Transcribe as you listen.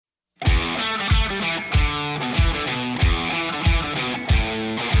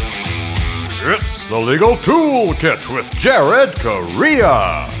the Legal Toolkit with Jared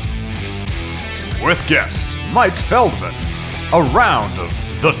Correa. With guest Mike Feldman, a round of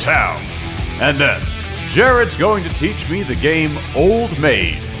the town. And then, Jared's going to teach me the game Old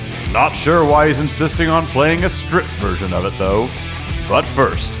Maid. Not sure why he's insisting on playing a stripped version of it, though. But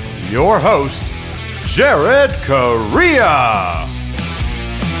first, your host, Jared Correa.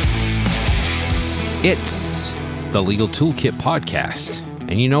 It's the Legal Toolkit podcast.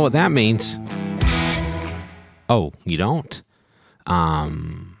 And you know what that means. Oh, you don't?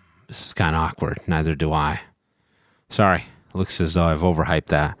 This is kind of awkward. Neither do I. Sorry. Looks as though I've overhyped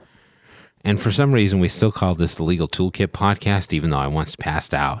that. And for some reason, we still call this the Legal Toolkit podcast, even though I once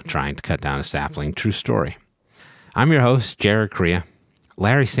passed out trying to cut down a sapling. True story. I'm your host, Jared Correa.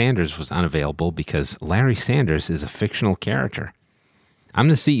 Larry Sanders was unavailable because Larry Sanders is a fictional character. I'm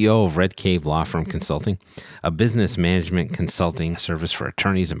the CEO of Red Cave Law Firm Consulting, a business management consulting service for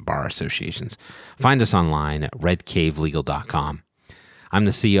attorneys and bar associations. Find us online at redcavelegal.com. I'm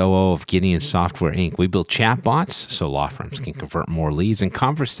the COO of Gideon Software, Inc. We build chatbots so law firms can convert more leads and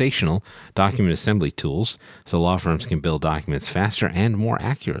conversational document assembly tools so law firms can build documents faster and more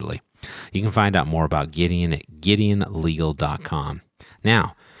accurately. You can find out more about Gideon at gideonlegal.com.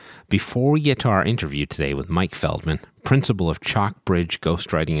 Now, before we get to our interview today with Mike Feldman, principal of Chalkbridge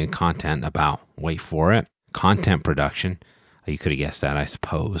Ghostwriting and Content about, wait for it, content production. You could have guessed that, I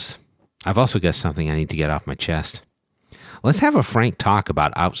suppose. I've also got something I need to get off my chest. Let's have a frank talk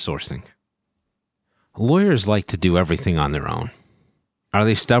about outsourcing. Lawyers like to do everything on their own. Are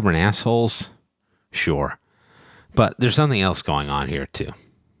they stubborn assholes? Sure. But there's something else going on here, too.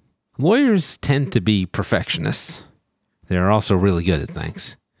 Lawyers tend to be perfectionists. They're also really good at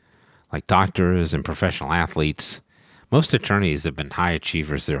things. Like doctors and professional athletes, most attorneys have been high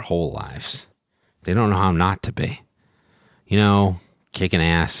achievers their whole lives. They don't know how not to be. You know, kicking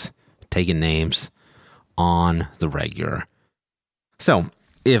ass, taking names on the regular. So,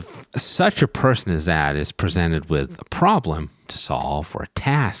 if such a person as that is presented with a problem to solve or a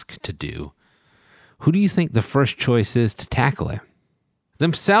task to do, who do you think the first choice is to tackle it?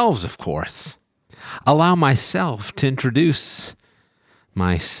 Themselves, of course. Allow myself to introduce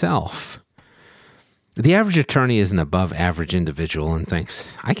myself. The average attorney is an above average individual and thinks,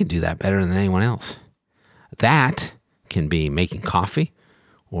 I can do that better than anyone else. That can be making coffee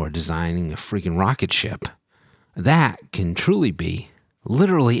or designing a freaking rocket ship. That can truly be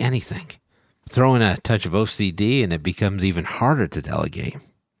literally anything. Throw in a touch of OCD and it becomes even harder to delegate.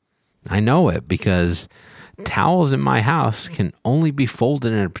 I know it because towels in my house can only be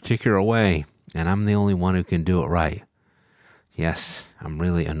folded in a particular way, and I'm the only one who can do it right. Yes, I'm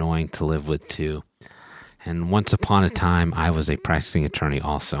really annoying to live with too. And once upon a time, I was a practicing attorney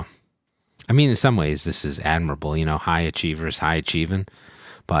also. I mean, in some ways, this is admirable, high achievers, high achieving.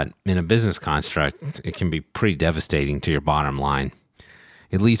 But in a business construct, it can be pretty devastating to your bottom line.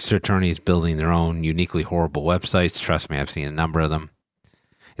 It leads to attorneys building their own uniquely horrible websites. Trust me, I've seen a number of them.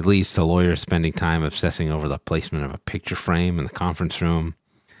 It leads to lawyers spending time obsessing over the placement of a picture frame in the conference room.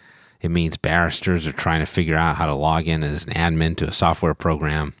 It means barristers are trying to figure out how to log in as an admin to a software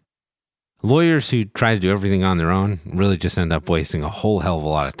program. Lawyers who try to do everything on their own really just end up wasting a whole hell of a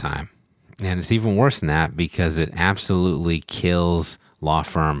lot of time. And it's even worse than that because it absolutely kills law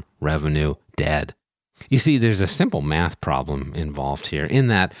firm revenue dead. You see, there's a simple math problem involved here in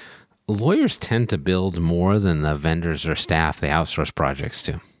that lawyers tend to build more than the vendors or staff they outsource projects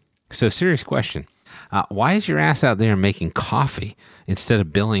to. So, serious question. Why is your ass out there making coffee instead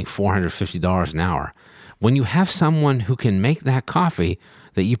of billing $450 an hour when you have someone who can make that coffee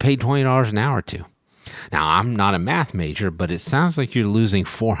that you paid $20 an hour to? Now, I'm not a math major, but it sounds like you're losing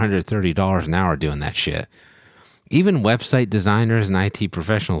 $430 an hour doing that shit. Even website designers and IT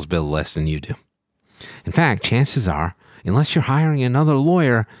professionals bill less than you do. In fact, chances are, unless you're hiring another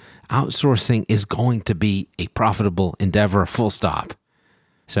lawyer, outsourcing is going to be a profitable endeavor, full stop.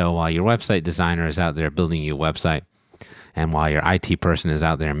 So while your website designer is out there building you a website, and while your IT person is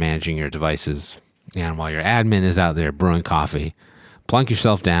out there managing your devices, and while your admin is out there brewing coffee, plunk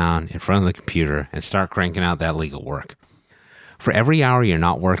yourself down in front of the computer and start cranking out that legal work. For every hour you're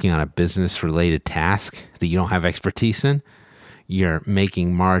not working on a business-related task that you don't have expertise in, you're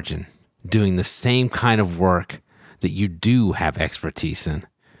making margin, doing the same kind of work that you do have expertise in.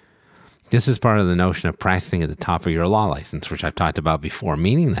 This is part of the notion of practicing at the top of your law license, which I've talked about before,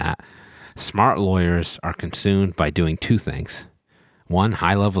 meaning that smart lawyers are consumed by doing two things. One,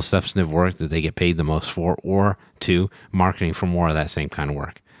 high-level substantive work that they get paid the most for, or two, marketing for more of that same kind of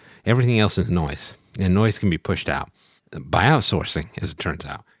work. Everything else is noise, and noise can be pushed out by outsourcing, as it turns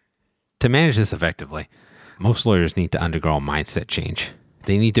out. To manage this effectively, most lawyers need to undergo a mindset change.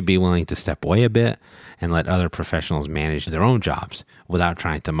 They need to be willing to step away a bit and let other professionals manage their own jobs without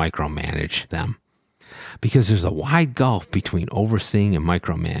trying to micromanage them. Because there's a wide gulf between overseeing and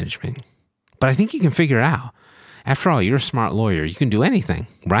micromanagement. But I think you can figure it out. After all, you're a smart lawyer. You can do anything,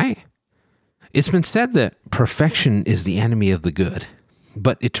 right? It's been said that perfection is the enemy of the good.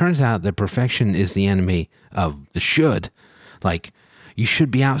 But it turns out that perfection is the enemy of the should. Like, you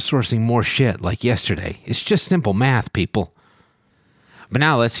should be outsourcing more shit like yesterday. It's just simple math, people. But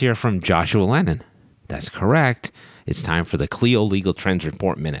now let's hear from Joshua Lennon. That's correct. It's time for the Clio Legal Trends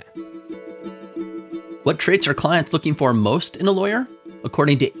Report Minute. What traits are clients looking for most in a lawyer?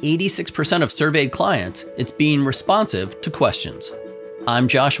 According to 86% of surveyed clients, it's being responsive to questions. I'm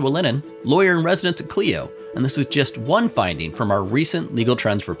Joshua Lennon, lawyer in residence at Clio, and this is just one finding from our recent Legal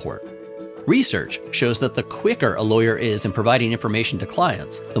Trends Report. Research shows that the quicker a lawyer is in providing information to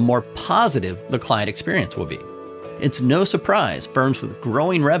clients, the more positive the client experience will be. It's no surprise firms with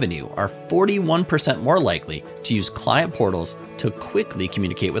growing revenue are 41% more likely to use client portals to quickly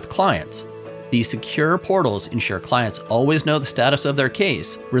communicate with clients. These secure portals ensure clients always know the status of their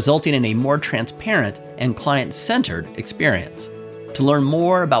case, resulting in a more transparent and client-centered experience. To learn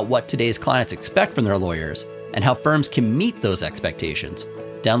more about what today's clients expect from their lawyers and how firms can meet those expectations,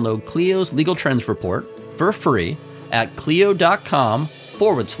 download Clio's Legal Trends Report for free at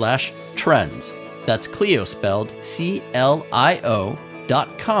clio.com/trends. That's Clio spelled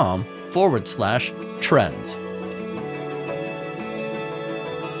CLIO.com/trends.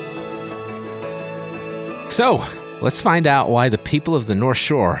 So, let's find out why the people of the North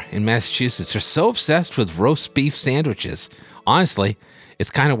Shore in Massachusetts are so obsessed with roast beef sandwiches. Honestly, it's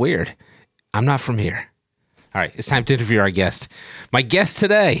kind of weird. I'm not from here. All right, it's time to interview our guest. My guest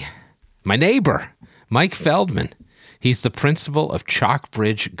today, my neighbor, Mike Feldman. He's the principal of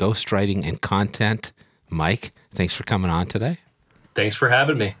Chalkbridge Ghostwriting and Content. Mike, thanks for coming on today. Thanks for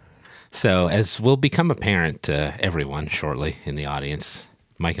having me. So, as will become apparent to everyone shortly in the audience,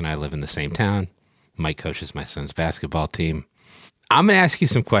 Mike and I live in the same town. Mike coaches my son's basketball team. I'm going to ask you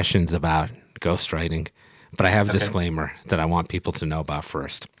some questions about ghostwriting, but I have a disclaimer that I want people to know about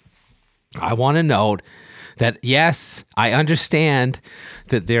first. I want to note that, yes, I understand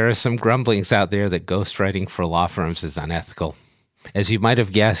that there are some grumblings out there that ghostwriting for law firms is unethical. As you might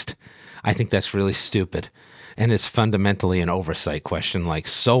have guessed, I think that's really stupid, and it's fundamentally an oversight question like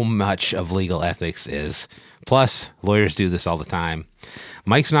so much of legal ethics is. Plus, lawyers do this all the time.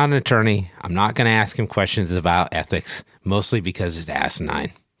 Mike's not an attorney. I'm not going to ask him questions about ethics, mostly because it's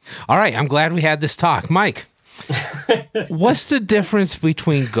asinine. All right, I'm glad we had this talk. Mike, what's the difference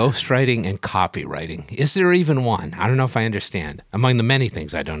between ghostwriting and copywriting? Is there even one? I don't know if I understand. Among the many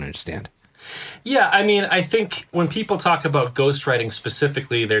things I don't understand. Yeah, I mean, I think when people talk about ghostwriting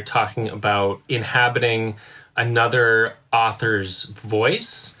specifically, they're talking about inhabiting another author's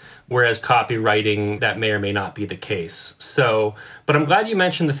voice, whereas copywriting, that may or may not be the case. So, but I'm glad you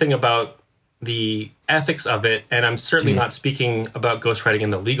mentioned the thing about the ethics of it, and I'm certainly not speaking about ghostwriting in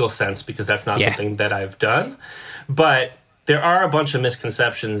the legal sense because that's not something that I've done. But there are a bunch of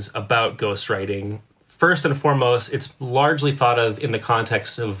misconceptions about ghostwriting. First and foremost, it's largely thought of in the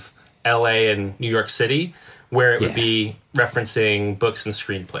context of LA and New York City, where it would be referencing books and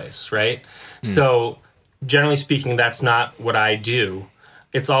screenplays, right? So generally speaking, that's not what I do.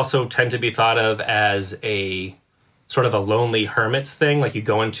 It's also tend to be thought of as a sort of a lonely hermit's thing. Like you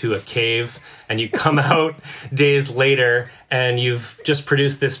go into a cave and you come out days later and you've just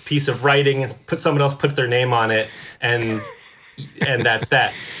produced this piece of writing and someone else puts their name on it and that's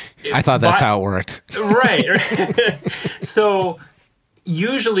that. I thought that's how it worked. Right. So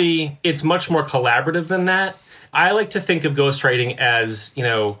usually it's much more collaborative than that. I like to think of ghostwriting as, you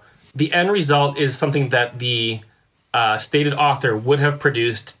know, the end result is something that the stated author would have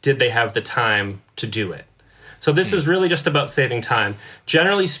produced did they have the time to do it. So this is really just about saving time.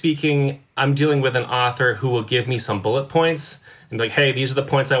 Generally speaking, I'm dealing with an author who will give me some bullet points and be like, hey, these are the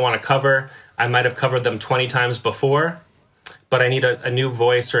points I want to cover. I might have covered them 20 times before, but I need a new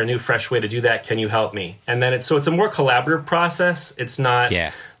voice or a new fresh way to do that. Can you help me? And then it's a more collaborative process. It's not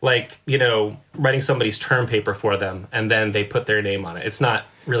like, you know, writing somebody's term paper for them and then they put their name on it. It's not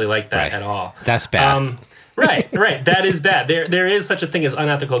really like that at all. That's bad. Right. That is bad. There is such a thing as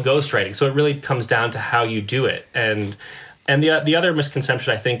unethical ghostwriting. So it really comes down to how you do it. And the other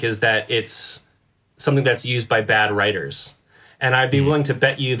misconception, I think, is that it's something that's used by bad writers. And I'd be willing to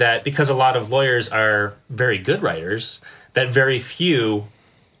bet you that because a lot of lawyers are very good writers, that very few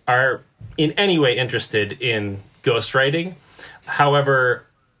are in any way interested in ghostwriting. However,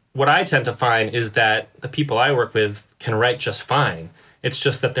 what I tend to find is that the people I work with can write just fine. It's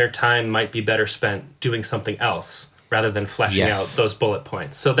just that their time might be better spent doing something else rather than fleshing Yes. out those bullet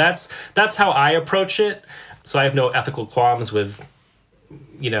points. So that's how I approach it. So I have no ethical qualms with,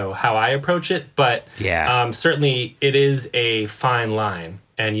 how I approach it, but certainly it is a fine line,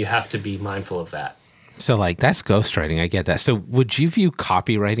 and you have to be mindful of that. So like that's ghostwriting. I get that. So would you view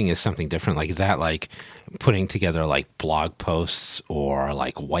copywriting as something different? Like, is that like putting together like blog posts or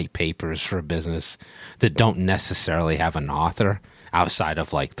like white papers for a business that don't necessarily have an author outside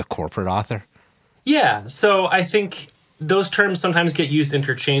of like the corporate author? Yeah. So I think those terms sometimes get used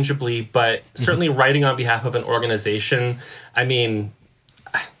interchangeably, but certainly writing on behalf of an organization, I mean,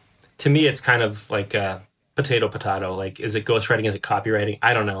 to me, it's kind of like potato. Like, is it ghostwriting? Is it copywriting?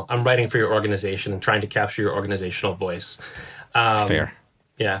 I don't know. I'm writing for your organization and trying to capture your organizational voice. Fair.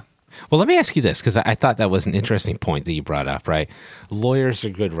 Yeah. Well, let me ask you this, because I thought that was an interesting point that you brought up, right? Lawyers are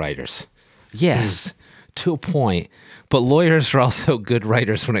good writers. Yes, to a point. But lawyers are also good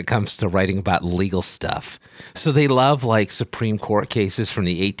writers when it comes to writing about legal stuff. So they love like Supreme Court cases from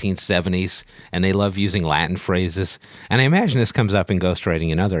the 1870s, and they love using Latin phrases. And I imagine this comes up in ghostwriting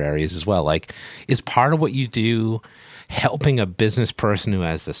in other areas as well. Like, is part of what you do helping a business person who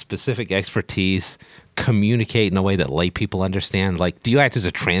has a specific expertise communicate in a way that lay people understand? Like, do you act as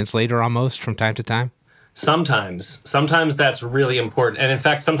a translator almost from time to time? Sometimes that's really important. And in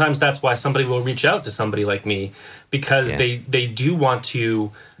fact, sometimes that's why somebody will reach out to somebody like me, because they do want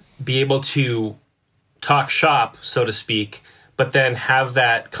to be able to talk shop, so to speak, but then have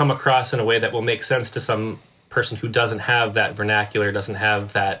that come across in a way that will make sense to some person who doesn't have that vernacular, doesn't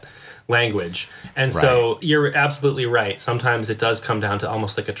have that language. And so you're absolutely right. Sometimes it does come down to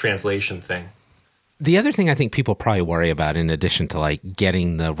almost like a translation thing. The other thing I think people probably worry about, in addition to like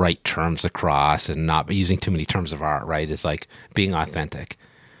getting the right terms across and not using too many terms of art, right, is like being authentic.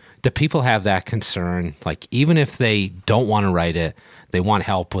 Do people have that concern? Like, even if they don't want to write it, they want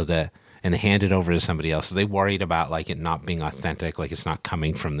help with it, and they hand it over to somebody else. Are they worried about like it not being authentic, like it's not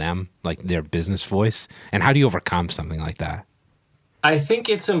coming from them, like their business voice? And how do you overcome something like that? I think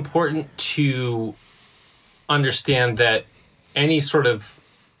it's important to understand that any sort of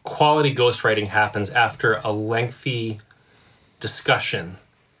quality ghostwriting happens after a lengthy discussion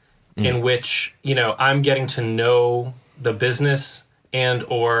in which, I'm getting to know the business and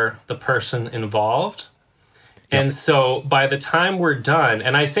or the person involved. Yep. And so by the time we're done,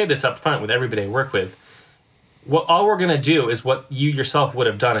 and I say this up front with everybody I work with, all we're going to do is what you yourself would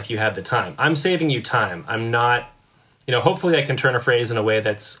have done if you had the time. I'm saving you time. I'm not, hopefully I can turn a phrase in a way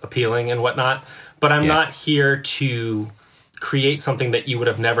that's appealing and whatnot, but I'm not here to create something that you would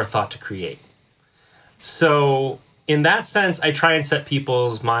have never thought to create. So in that sense, I try and set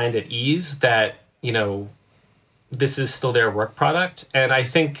people's mind at ease that, this is still their work product. And I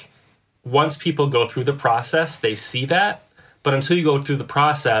think once people go through the process, they see that. But until you go through the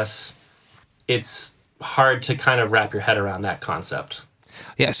process, it's hard to kind of wrap your head around that concept.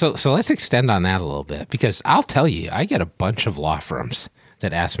 Yeah, so let's extend on that a little bit, because I'll tell you, I get a bunch of law firms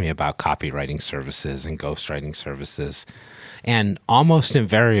that ask me about copywriting services and ghostwriting services. And almost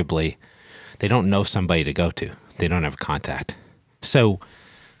invariably, they don't know somebody to go to. They don't have a contact. So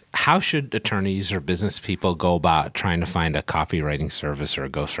how should attorneys or business people go about trying to find a copywriting service or a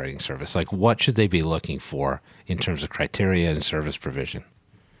ghostwriting service? Like, what should they be looking for in terms of criteria and service provision?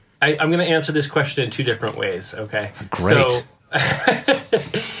 I'm going to answer this question in two different ways, okay? Great. So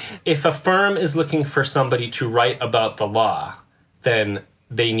if a firm is looking for somebody to write about the law, then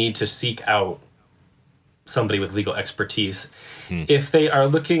they need to seek out somebody with legal expertise. If they are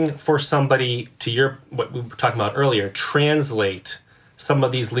looking for somebody to what we were talking about earlier, translate some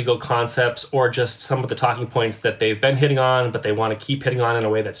of these legal concepts or just some of the talking points that they've been hitting on, but they want to keep hitting on in a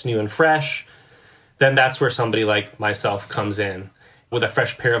way that's new and fresh, then that's where somebody like myself comes in with a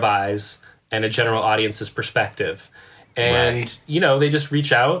fresh pair of eyes and a general audience's perspective. And, they just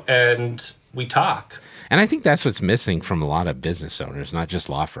reach out and we talk. And I think that's what's missing from a lot of business owners, not just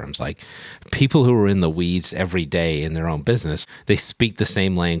law firms. Like, people who are in the weeds every day in their own business, they speak the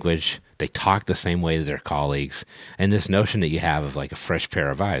same language, they talk the same way to their colleagues. And this notion that you have of like a fresh pair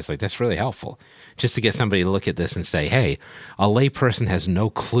of eyes, like, that's really helpful. Just to get somebody to look at this and say, hey, a layperson has no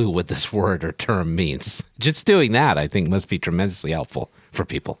clue what this word or term means. Just doing that, I think, must be tremendously helpful for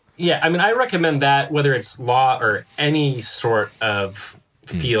people. Yeah, I mean, I recommend that whether it's law or any sort of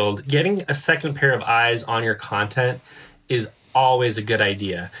field, getting a second pair of eyes on your content is always a good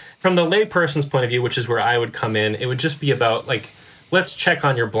idea. From the layperson's point of view, which is where I would come in, it would just be about, like, let's check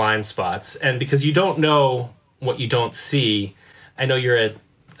on your blind spots. And because you don't know what you don't see, I know you're a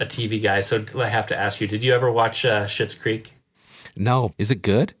TV guy, so I have to ask you, did you ever watch Schitt's Creek? No. Is it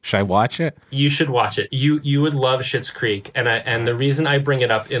good? Should I watch it? You should watch it. You would love Schitt's Creek. And the reason I bring it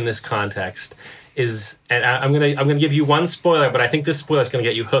up in this context is, and I'm gonna give you one spoiler, but I think this spoiler is gonna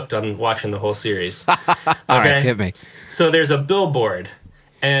get you hooked on watching the whole series. All right, hit me. So there's a billboard,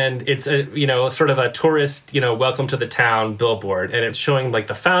 and it's a sort of a tourist welcome to the town billboard, and it's showing like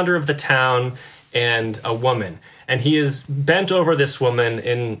the founder of the town and a woman, and he is bent over this woman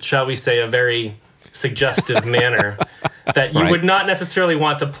in, shall we say, a very suggestive manner that you would not necessarily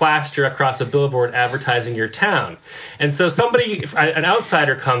want to plaster across a billboard advertising your town. And so an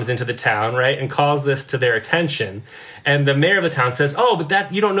outsider comes into the town, right, and calls this to their attention. And the mayor of the town says, "Oh, but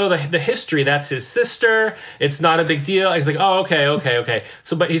that you don't know the history. That's his sister. It's not a big deal." And he's like, "Oh, okay."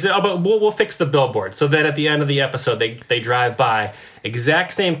 So, but he said, "Oh, but we'll fix the billboard." So then at the end of the episode, they drive by,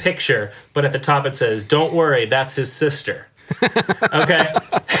 exact same picture, but at the top it says, "Don't worry, that's his sister." Okay,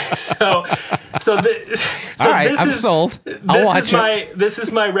 so all right, this I'm is sold. I'll watch it. This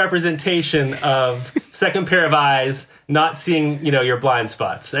is my representation of second pair of eyes, not seeing your blind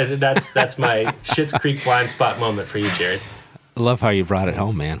spots. That's my Schitt's Creek blind spot moment for you, Jared. I love how you brought it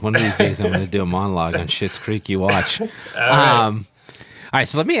home, man. One of these days, I'm going to do a monologue on Schitt's Creek. You watch. All right. All right,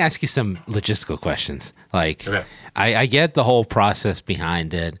 so let me ask you some logistical questions. Like, Okay. I get the whole process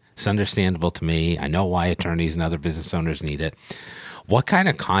behind it. It's understandable to me. I know why attorneys and other business owners need it. What kind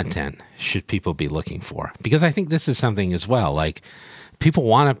of content should people be looking for? Because I think this is something as well. Like, people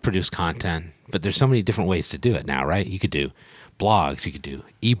want to produce content, but there's so many different ways to do it now, right? You could do blogs, you could do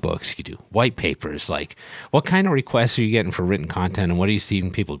ebooks, you could do white papers. Like, what kind of requests are you getting for written content, and what are you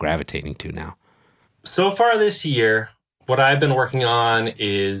seeing people gravitating to now? So far this year, what I've been working on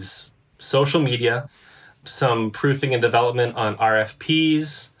is social media, some proofing and development on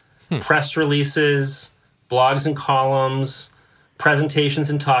RFPs, press releases, blogs and columns, presentations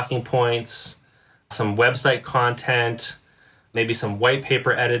and talking points, some website content, maybe some white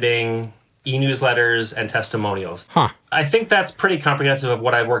paper editing, e-newsletters, and testimonials. I think that's pretty comprehensive of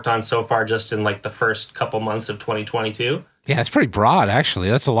what I've worked on so far just in like the first couple months of 2022. Yeah, it's pretty broad, actually.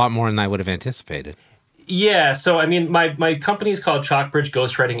 That's a lot more than I would have anticipated. Yeah, so I mean, my company is called Chalkbridge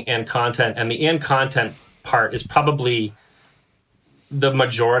Ghostwriting and Content, and the and content part is probably the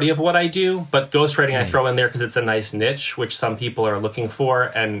majority of what I do, but ghostwriting I throw in there because it's a nice niche, which some people are looking for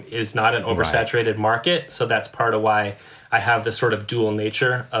and is not an oversaturated market. So that's part of why I have this sort of dual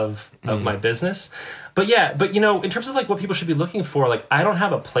nature of my business. But yeah, in terms of like what people should be looking for, like I don't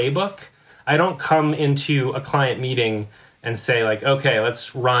have a playbook. I don't come into a client meeting and say like, okay,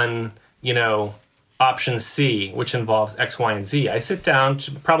 let's run, option C, which involves X, Y, and Z. I sit down,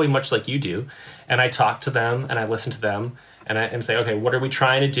 probably much like you do, and I talk to them and I listen to them and I say, okay, what are we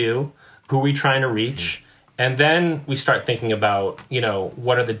trying to do? Who are we trying to reach? And then we start thinking about,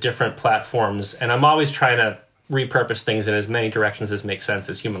 what are the different platforms? And I'm always trying to repurpose things in as many directions as make sense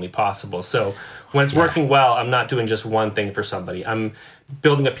as humanly possible. So when it's working well, I'm not doing just one thing for somebody. I'm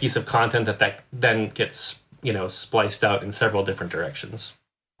building a piece of content that then gets, spliced out in several different directions.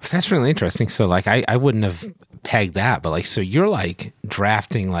 That's really interesting. So like, I wouldn't have pegged that, but like, so you're like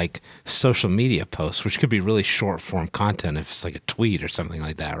drafting like social media posts, which could be really short form content if it's like a tweet or something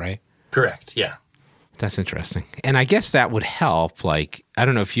like that, right? Correct. Yeah. That's interesting. And I guess that would help. Like, I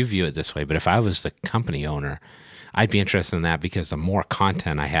don't know if you view it this way, but if I was the company owner, I'd be interested in that because the more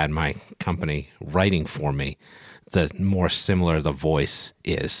content I had my company writing for me, the more similar the voice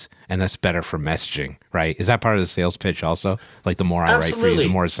is. And that's better for messaging, right? Is that part of the sales pitch also? Like the more I write for you, the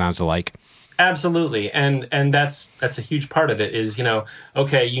more it sounds alike? Absolutely. And that's a huge part of it is,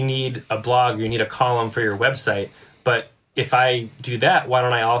 okay, you need a blog, you need a column for your website, but if I do that, why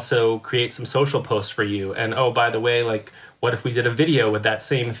don't I also create some social posts for you? And oh, by the way, like, what if we did a video with that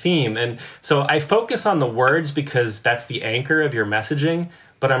same theme? And so I focus on the words because that's the anchor of your messaging,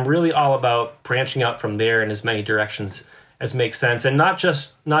 but I'm really all about branching out from there in as many directions as makes sense. And not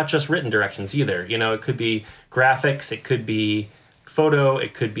just written directions either. It could be graphics, it could be photo,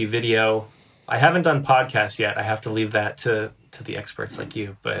 it could be video. I haven't done podcasts yet. I have to leave that to the experts like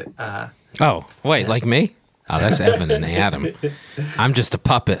you, but oh, wait, like me? Oh, that's Evan and Adam. I'm just a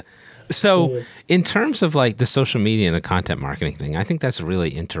puppet. So in terms of like the social media and the content marketing thing, I think that's a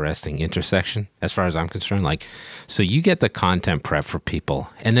really interesting intersection as far as I'm concerned. Like, so you get the content prep for people,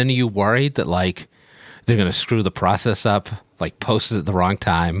 and then are you worried that like they're going to screw the process up, like post it at the wrong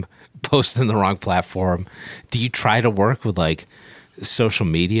time, post in the wrong platform? Do you try to work with like social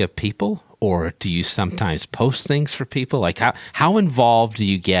media people, or do you sometimes post things for people? Like how involved do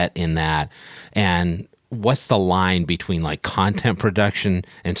you get in that? And what's the line between like content production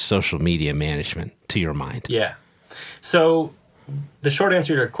and social media management to your mind? Yeah. So the short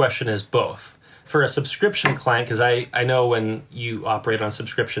answer to your question is both. For a subscription client, because I know when you operate on a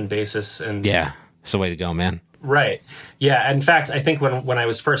subscription basis and yeah, it's the way to go, man. Right. Yeah. In fact, I think when I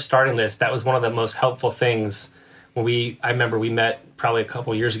was first starting this, that was one of the most helpful things. I remember we met probably a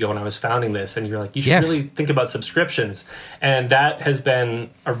couple years ago when I was founding this, and you're like, you should really think about subscriptions, and that has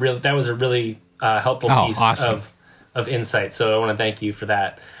been a really helpful piece of insight. So I want to thank you for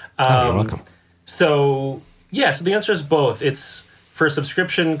that. You're welcome. So the answer is both. It's for a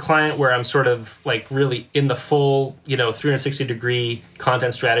subscription client where I'm sort of like really in the full 360-degree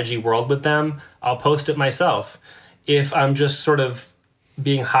content strategy world with them, I'll post it myself. If I'm just sort of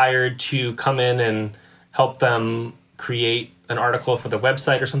being hired to come in and help them create an article for the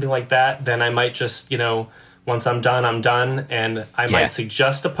website or something like that, then I might just, once I'm done, and I might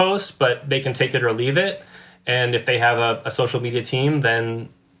suggest a post, but they can take it or leave it. And if they have a social media team, then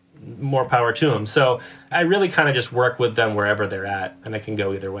more power to them. So I really kind of just work with them wherever they're at, and I can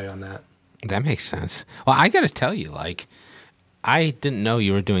go either way on that. That makes sense. Well, I got to tell you, I didn't know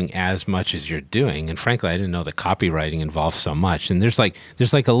you were doing as much as you're doing, and frankly, I didn't know that copywriting involves so much. And there's like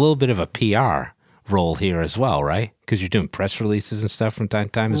a little bit of a PR role here as well, right? Because you're doing press releases and stuff from time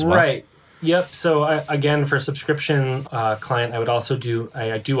to time as well. Right. Yep. So again, for a subscription client,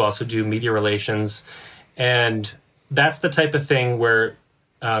 I do also do media relations, and that's the type of thing where,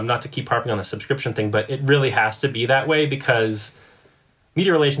 not to keep harping on the subscription thing, but it really has to be that way, because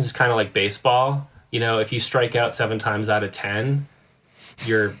media relations is kind of like baseball. If you strike out 7 times out of 10,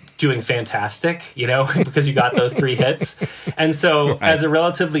 you're doing fantastic, because you got those 3 hits. And so as a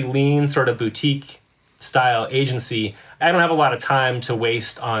relatively lean sort of boutique style agency, I don't have a lot of time to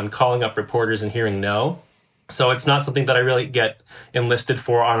waste on calling up reporters and hearing no. So it's not something that I really get enlisted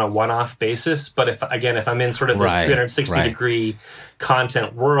for on a one-off basis. But if I'm in sort of this 360-degree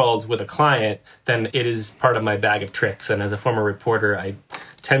content world with a client, then it is part of my bag of tricks. And as a former reporter, I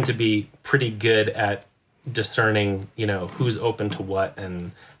tend to be pretty good at discerning, who's open to what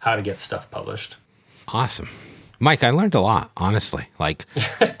and how to get stuff published. Awesome. Mike, I learned a lot, honestly.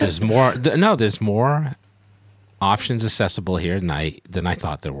 There's more options accessible here than I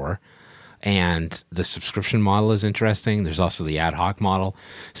thought there were. And the subscription model is interesting. There's also the ad hoc model.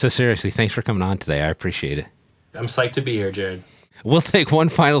 So seriously, thanks for coming on today. I appreciate it. I'm psyched to be here, Jared. We'll take one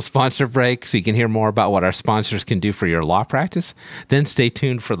final sponsor break so you can hear more about what our sponsors can do for your law practice. Then stay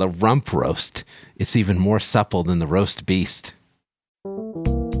tuned for the rump roast. It's even more supple than the roast beast.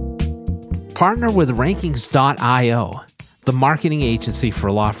 Partner with Rankings.io, the marketing agency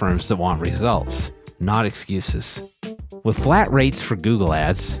for law firms that want results, not excuses. With flat rates for Google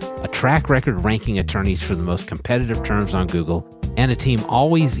ads, a track record ranking attorneys for the most competitive terms on Google, and a team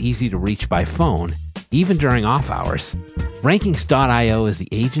always easy to reach by phone, even during off hours, Rankings.io is the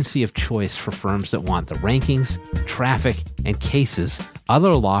agency of choice for firms that want the rankings, traffic, and cases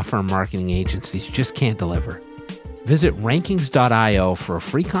other law firm marketing agencies just can't deliver. Visit Rankings.io for a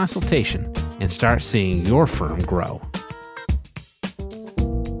free consultation and start seeing your firm grow.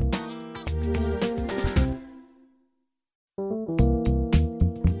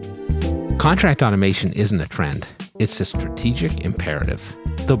 Contract automation isn't a trend. It's a strategic imperative.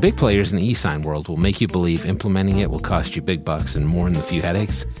 Though big players in the e-sign world will make you believe implementing it will cost you big bucks and more than a few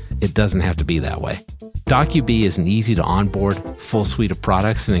headaches, it doesn't have to be that way. DocuBee is an easy-to-onboard, full suite of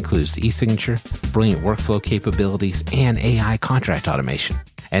products that includes e-signature, brilliant workflow capabilities, and AI contract automation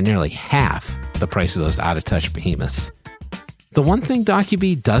at nearly half the price of those out-of-touch behemoths. The one thing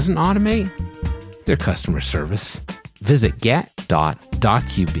DocuBee doesn't automate? Their customer service. Visit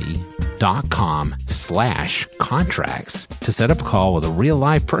get.docubee.com/contracts to set up a call with a real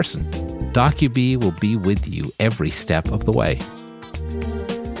live person. DocuBee will be with you every step of the way.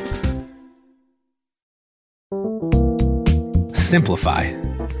 Simplify.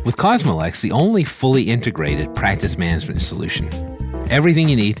 With Cosmolex, the only fully integrated practice management solution. Everything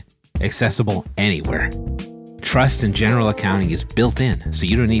you need, accessible anywhere. Trust and general accounting is built in, so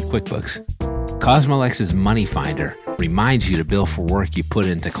you don't need QuickBooks. Cosmolex's Money Finder reminds you to bill for work you put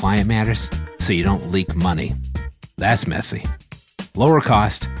into client matters so you don't leak money. That's messy. Lower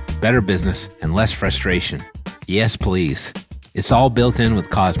cost, better business, and less frustration. Yes, please. It's all built in with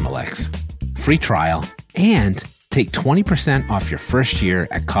Cosmolex. Free trial and take 20% off your first year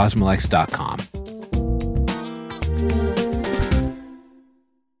at cosmolex.com.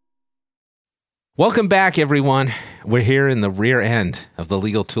 Welcome back, everyone. We're here in the rear end of the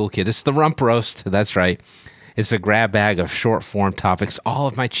Legal Toolkit. It's the Rump Roast. That's right. It's a grab bag of short-form topics, all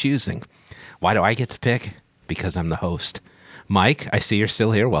of my choosing. Why do I get to pick? Because I'm the host. Mike, I see you're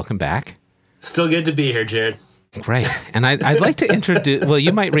still here. Welcome back. Still good to be here, Jared. Great. And I'd like to introduce, well,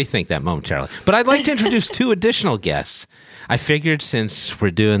 you might rethink that momentarily, but I'd like to introduce 2 additional guests. I figured since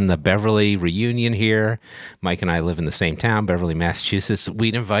we're doing the Beverly reunion here, Mike and I live in the same town, Beverly, Massachusetts,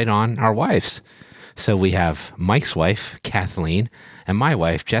 we'd invite on our wives. So we have Mike's wife, Kathleen, and my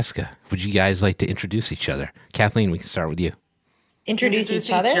wife, Jessica. Would you guys like to introduce each other? Kathleen, we can start with you. Introduce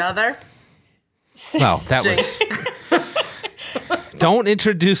each other? Well, that was... Don't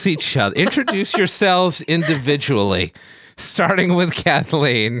introduce each other. Introduce yourselves individually, starting with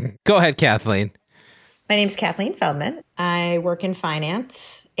Kathleen. Go ahead, Kathleen. My name's Kathleen Feldman. I work in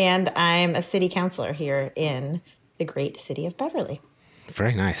finance, and I'm a city councilor here in the great city of Beverly.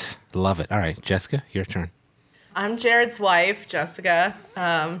 Very nice. Love it. All right, Jessica, your turn. I'm Jared's wife, Jessica.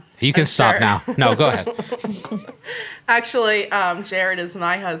 You can stop now. No, go ahead. Actually, Jared is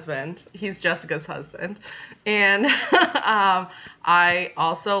my husband. He's Jessica's husband. And I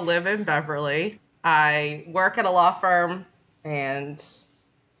also live in Beverly. I work at a law firm, and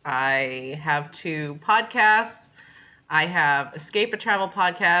I have 2 podcasts. I have Escape a Travel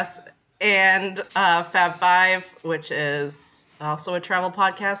podcast and Fab 5, which is also a travel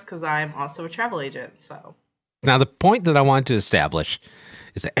podcast because I'm also a travel agent. So now the point that I want to establish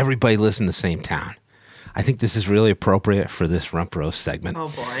is that everybody lives in the same town. I think this is really appropriate for this Rump Roast segment. Oh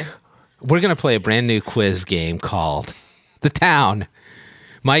boy. We're going to play a brand new quiz game called The Town.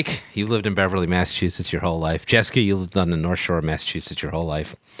 Mike, you lived in Beverly, Massachusetts your whole life. Jessica, you lived on the North Shore of Massachusetts your whole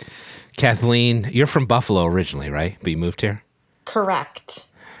life. Kathleen, you're from Buffalo originally, right? But you moved here? Correct.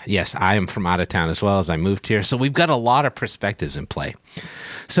 Yes, I am from out of town as well as I moved here. So we've got a lot of perspectives in play.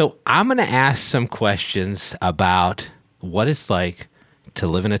 So I'm going to ask some questions about what it's like to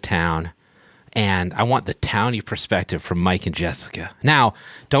live in a town. And I want the townie perspective from Mike and Jessica. Now,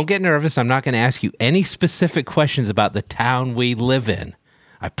 don't get nervous. I'm not going to ask you any specific questions about the town we live in.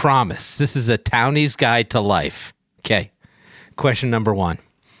 I promise. This is a townie's guide to life. Okay. Question number 1.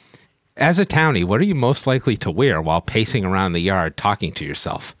 As a townie, what are you most likely to wear while pacing around the yard talking to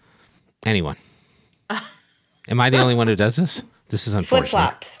yourself? Anyone? Am I the only one who does this? This is unfortunate.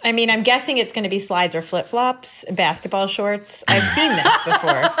 Flip-flops. I mean, I'm guessing it's going to be slides or flip-flops, basketball shorts. I've seen this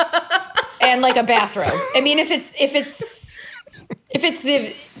before. And like a bathrobe. I mean, if it's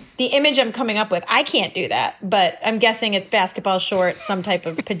the image I'm coming up with, I can't do that. But I'm guessing it's basketball shorts, some type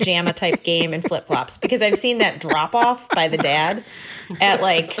of pajama type game, and flip flops because I've seen that drop off by the dad at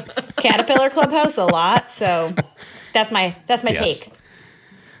like Caterpillar Clubhouse a lot. So that's my take.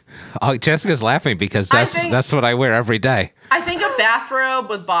 Oh, Jessica's laughing because that's what I wear every day. I think a bathrobe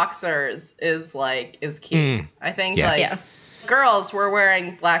with boxers is cute. I think girls were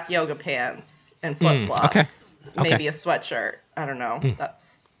wearing black yoga pants and flip flops, maybe a sweatshirt. I don't know.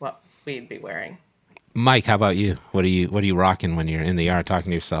 That's what we'd be wearing. Mike, how about you? What are you rocking when you're in the yard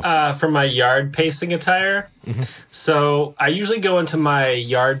talking to yourself? For my yard pacing attire, so I usually go into my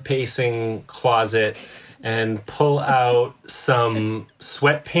yard pacing closet and pull out some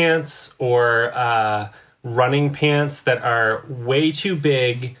sweatpants or running pants that are way too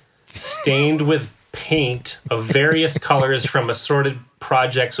big, stained with paint of various colors from assorted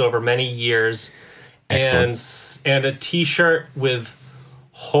projects over many years, and a t-shirt with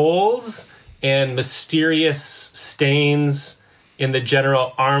holes and mysterious stains in the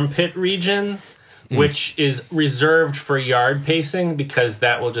general armpit region, which is reserved for yard pacing because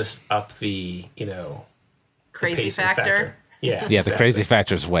that will just up the, crazy factor. Yeah, exactly. The crazy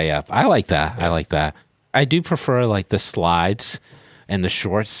factor is way up. I like that. I do prefer like the slides and the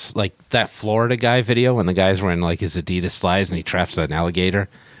shorts, like that Florida guy video when the guy's wearing like his Adidas slides and he traps an alligator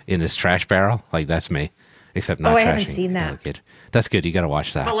in his trash barrel. Like that's me, except not. I haven't seen that. Alligator. That's good. You got to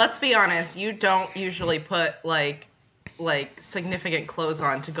watch that. But let's be honest, you don't usually put like significant clothes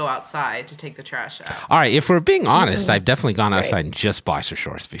on to go outside to take the trash out. All right, if we're being honest, I've definitely gone outside in just boxer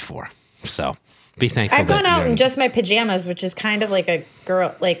shorts before. So be thankful. I've gone out in just my pajamas, which is kind of like a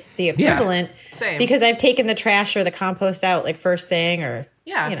girl, like the equivalent. Same. Because I've taken the trash or the compost out like first thing or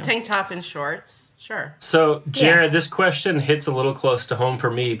tank top and shorts. Sure. So Jared, this question hits a little close to home for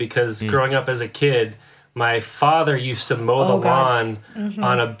me because growing up as a kid, my father used to mow the lawn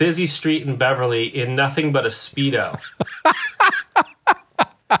on a busy street in Beverly in nothing but a Speedo.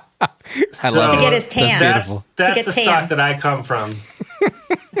 To get his tan. That's the stock that I come from.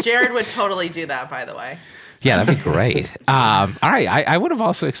 Jared would totally do that, by the way. Yeah, that'd be great. All right, I would have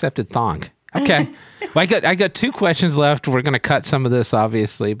also accepted thong. Okay. Well, I got 2 questions left. We're going to cut some of this,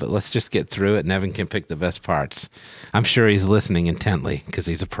 obviously, but let's just get through it, and Evan can pick the best parts. I'm sure he's listening intently because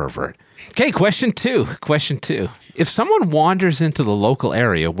he's a pervert. Okay, question 2. If someone wanders into the local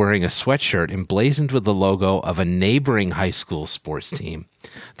area wearing a sweatshirt emblazoned with the logo of a neighboring high school sports team,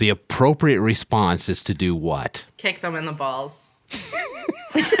 the appropriate response is to do what? Kick them in the balls.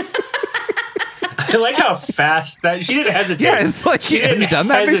 I like how fast that she didn't hesitate. Yeah, it's like she have you done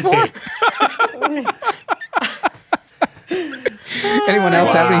that before? Oh Anyone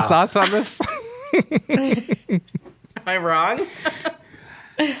else have any thoughts on this? Am I wrong?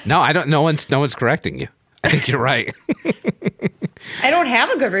 No, I don't. No one's correcting you. I think you're right. I don't have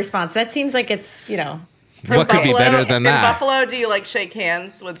a good response. That seems like it's, What could be better than in that? Buffalo, do you like shake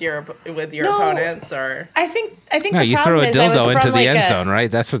hands with your No. opponents, or I think No, the you problem throw a is I was dildo into from, the like, end zone, right?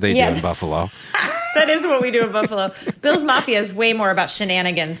 That's what they Yeah. do in Buffalo. That is what we do in Buffalo. Bill's Mafia is way more about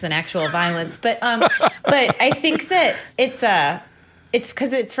shenanigans than actual violence. But I think that it's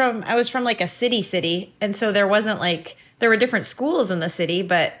because I was from like a city, and so there wasn't there were different schools in the city,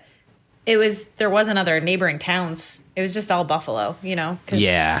 but there wasn't other neighboring towns. It was just all Buffalo, 'cause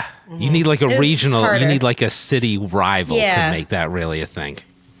Yeah. You need like a It's regional, you harder. need like a city rival Yeah. to make that really a thing.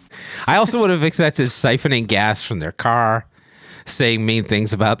 I also would have accepted siphoning gas from their car, saying mean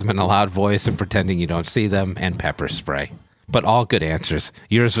things about them in a loud voice and pretending you don't see them, and pepper spray. But all good answers.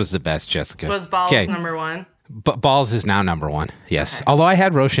 Yours was the best, Jessica. was balls 'Kay. number one? Balls is now number one. Yes. Okay. Although I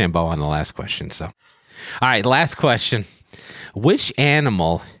had Rochambeau on the last question. So, all right. Last question. Which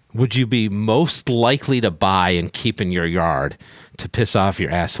animal would you be most likely to buy and keep in your yard to piss off your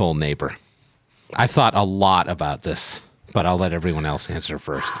asshole neighbor? I've thought a lot about this, but I'll let everyone else answer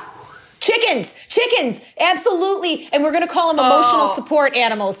first. Chickens, absolutely. And we're going to call them emotional support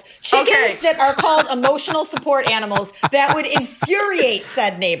animals. Chickens that are called emotional support animals that would infuriate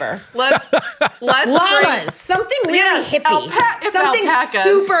said neighbor. Let's Llamas, something really hippie. Something alpacas.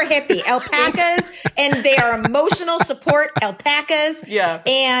 super hippie. Alpacas, and they are emotional support alpacas. Yeah.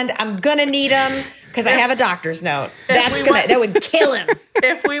 And I'm going to need them because I have a doctor's note. That would kill him.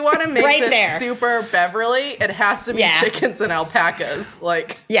 If we want to make Right this there. super Beverly, it has to be chickens and alpacas.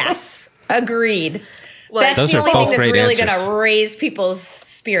 Yes. Agreed. Like, That's Those the are only both thing that's great really answers. going to raise people's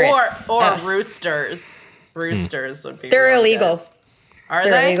spirits. or roosters. Roosters would be. They're really illegal. good. Are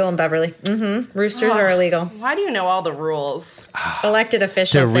They're they illegal in Beverly. Mm-hmm. Roosters are illegal. Why do you know all the rules? Elected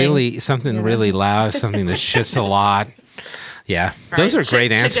official They're thing. really something really loud, something that shits a lot. Yeah. Those Right, are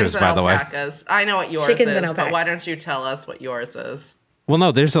great answers, chickens and by the way. alpacas. I know what yours Chickens is, and but alpacas. why don't you tell us what yours is? Well,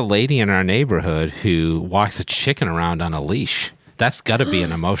 no, there's a lady in our neighborhood who walks a chicken around on a leash. That's got to be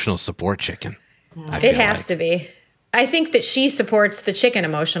an emotional support chicken. It has to be. I think that she supports the chicken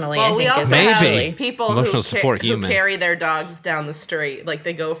emotionally. Well, we also Maybe. have people Emotional who, support who human. carry their dogs down the street. Like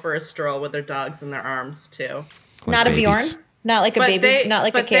they go for a stroll with their dogs in their arms too. Not a babies. Bjorn? Not like a baby? Not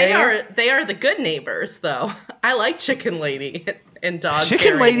like a carrier? They are the good neighbors, though. I like Chicken Lady and Dog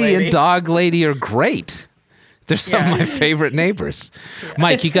Chicken carrying lady and dog lady are great. They're some of my favorite neighbors.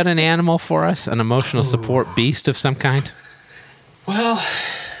 Mike, you got an animal for us? An emotional support beast of some kind? Well,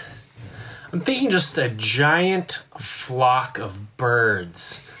 I'm thinking just a giant flock of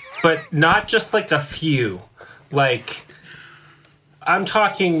birds, but not just like a few. Like, I'm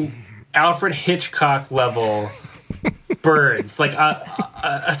talking Alfred Hitchcock level birds, like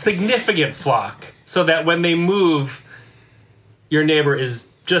a significant flock, so that when they move, your neighbor is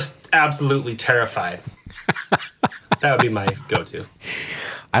just absolutely terrified. That would be my go-to.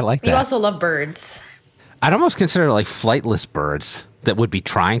 I like that. You also love birds. I'd almost consider like flightless birds that would be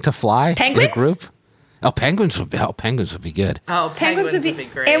trying to fly Penguins? in a group. Oh, penguins would be good. Oh, penguins would be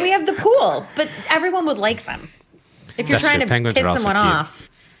great. And we have the pool, but everyone would like them. If you're That's trying true. to Penguins piss are also someone cute. off.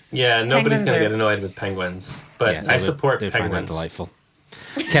 Yeah, nobody's Penguins going to are- get annoyed with penguins, but Yeah, I support they'd find that penguins. delightful.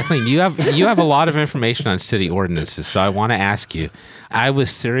 Kathleen, you have a lot of information on city ordinances, so I want to ask you. I was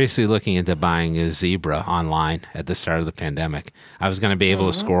seriously looking into buying a zebra online at the start of the pandemic. I was going to be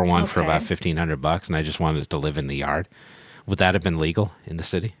able to score one for okay. about $1,500, and I just wanted it to live in the yard. Would that have been legal in the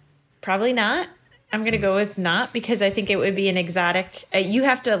city? Probably not. I'm going to go with not because I think it would be an exotic. You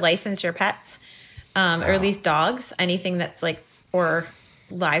have to license your pets, or at least dogs, anything that's or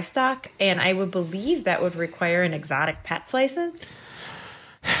livestock. And I would believe that would require an exotic pets license.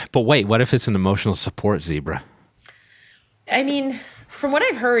 But wait, what if it's an emotional support zebra? I mean, from what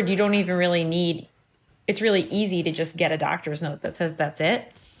I've heard, you don't even really need. It's really easy to just get a doctor's note that says that's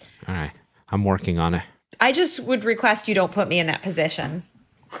it. All right, I'm working on it. I just would request you don't put me in that position.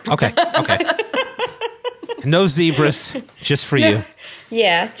 Okay. No zebras, just for you.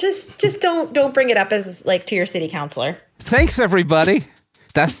 Yeah, just don't bring it up as to your city councilor. Thanks, everybody.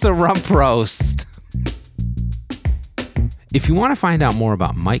 That's the Rump Roast. If you want to find out more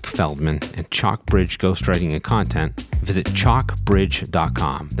about Mike Feldman and Chalkbridge ghostwriting and content, visit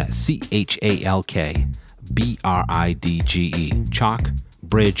chalkbridge.com. That's ChalkBridge,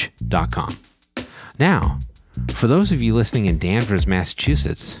 chalkbridge.com. Now, for those of you listening in Danvers,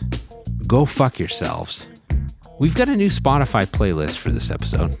 Massachusetts, go fuck yourselves. We've got a new Spotify playlist for this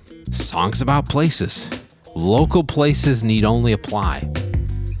episode. Songs about places. Local places need only apply.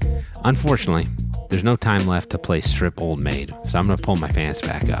 Unfortunately, there's no time left to play Strip Old Maid, so I'm going to pull my pants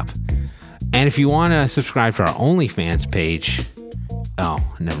back up. And if you want to subscribe to our OnlyFans page, oh,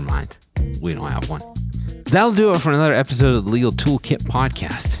 never mind. We don't have one. That'll do it for another episode of the Legal Toolkit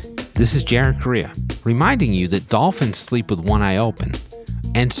Podcast. This is Jared Correa, reminding you that dolphins sleep with one eye open.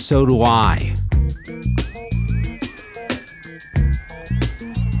 And so do I.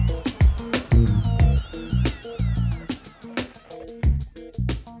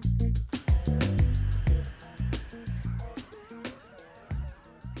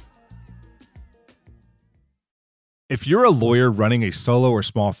 If you're a lawyer running a solo or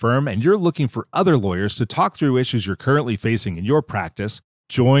small firm and you're looking for other lawyers to talk through issues you're currently facing in your practice,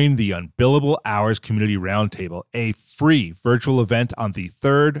 join the Unbillable Hours Community Roundtable, a free virtual event on the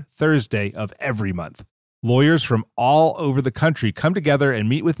third Thursday of every month. Lawyers from all over the country come together and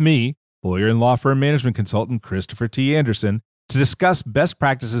meet with me, lawyer and law firm management consultant Christopher T. Anderson, to discuss best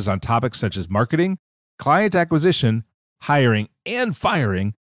practices on topics such as marketing, client acquisition, hiring and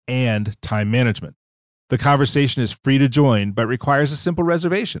firing, and time management. The conversation is free to join, but requires a simple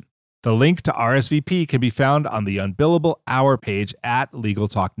reservation. The link to RSVP can be found on the Unbillable Hour page at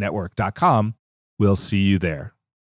LegalTalkNetwork.com. We'll see you there.